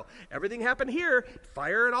sorrow. Everything happened here,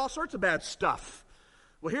 fire and all sorts of bad stuff.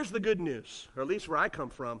 Well, here's the good news, or at least where I come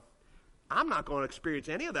from. I'm not going to experience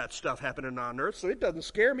any of that stuff happening on earth, so it doesn't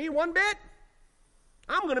scare me one bit.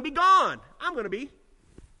 I'm going to be gone. I'm going to be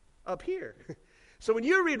up here. So when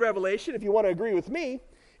you read Revelation, if you want to agree with me,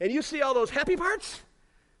 and you see all those happy parts,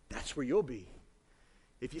 that's where you'll be.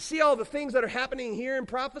 If you see all the things that are happening here in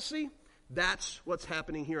prophecy, that's what's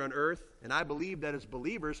happening here on earth. And I believe that as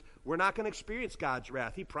believers, we're not going to experience God's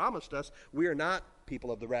wrath. He promised us we are not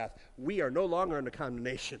people of the wrath. We are no longer under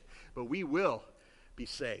condemnation, but we will be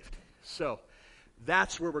saved. So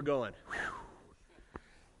that's where we're going.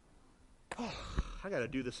 Oh, I got to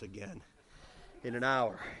do this again in an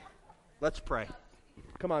hour. Let's pray.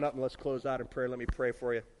 Come on up and let's close out in prayer. Let me pray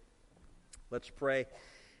for you. Let's pray.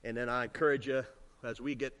 And then I encourage you, as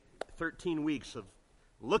we get 13 weeks of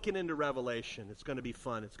looking into Revelation, it's going to be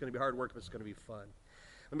fun. It's going to be hard work, but it's going to be fun.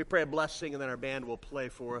 Let me pray a blessing, and then our band will play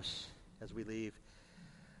for us as we leave.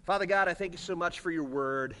 Father God, I thank you so much for your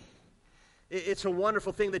word. It's a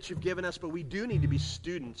wonderful thing that you've given us, but we do need to be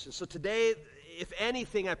students. And so today, if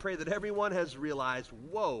anything, I pray that everyone has realized,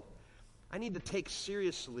 whoa, I need to take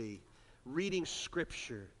seriously reading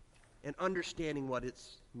Scripture and understanding what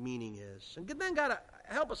its meaning is. And then, God,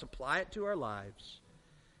 help us apply it to our lives.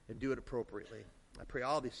 and do it appropriately. I pray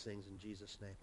all these things in Jesus' name.